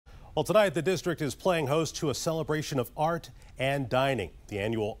Well, tonight the district is playing host to a celebration of art and dining. The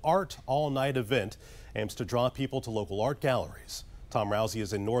annual Art All Night event aims to draw people to local art galleries. Tom Rousey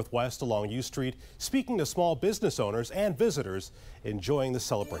is in Northwest along U Street, speaking to small business owners and visitors enjoying the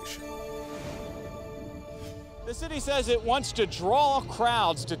celebration. The city says it wants to draw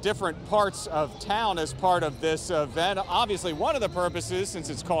crowds to different parts of town as part of this event. Obviously, one of the purposes, since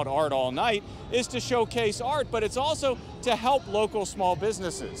it's called Art All Night, is to showcase art, but it's also to help local small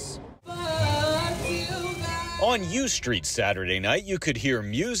businesses. On U Street Saturday night, you could hear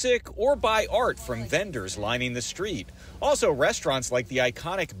music or buy art from vendors lining the street. Also, restaurants like the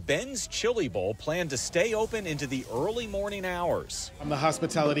iconic Ben's Chili Bowl plan to stay open into the early morning hours. The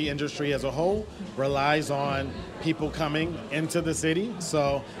hospitality industry as a whole relies on people coming into the city,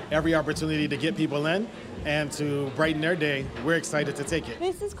 so every opportunity to get people in and to brighten their day, we're excited to take it.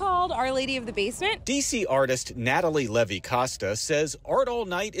 This is called Our Lady of the Basement. DC artist Natalie Levy-Costa says Art All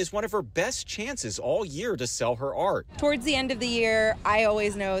Night is one of her best chances all year to sell her art. Towards the end of the year, I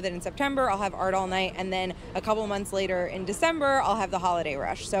always know that in September I'll have Art All Night, and then a couple months later in December I'll have the holiday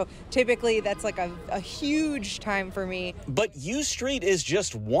rush. So typically that's like a huge time for me. But U Street is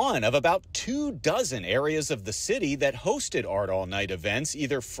just one of about 24 areas of the city that hosted Art All Night events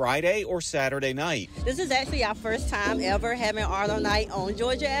either Friday or Saturday night. This is actually our first time ever having Art All Night on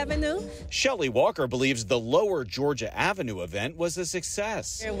Georgia Avenue. Shelley Walker believes the Lower Georgia Avenue event was a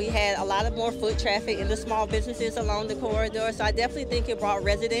success. And we had a lot of more foot traffic in the small businesses along the corridor, so I definitely think it brought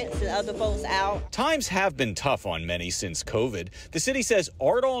residents and other folks out. Times have been tough on many since COVID. The city says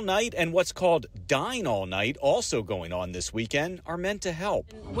Art All Night and what's called Dine All Night, also going on this weekend, are meant to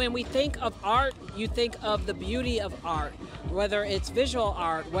help. When we think of art, you think of the beauty of art, whether it's visual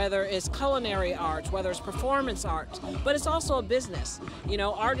art, whether it's culinary art, whether it's performance art, but it's also a business. You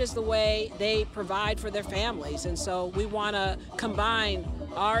know, art is the way they provide for their families, and so we want to combine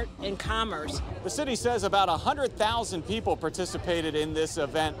art and commerce. The city says about 100,000 people participated in this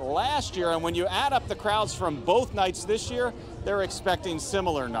event last year, and when you add up the crowds from both nights this year, they're expecting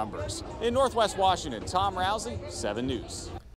similar numbers. In Northwest Washington, Tom Rousey, 7 News.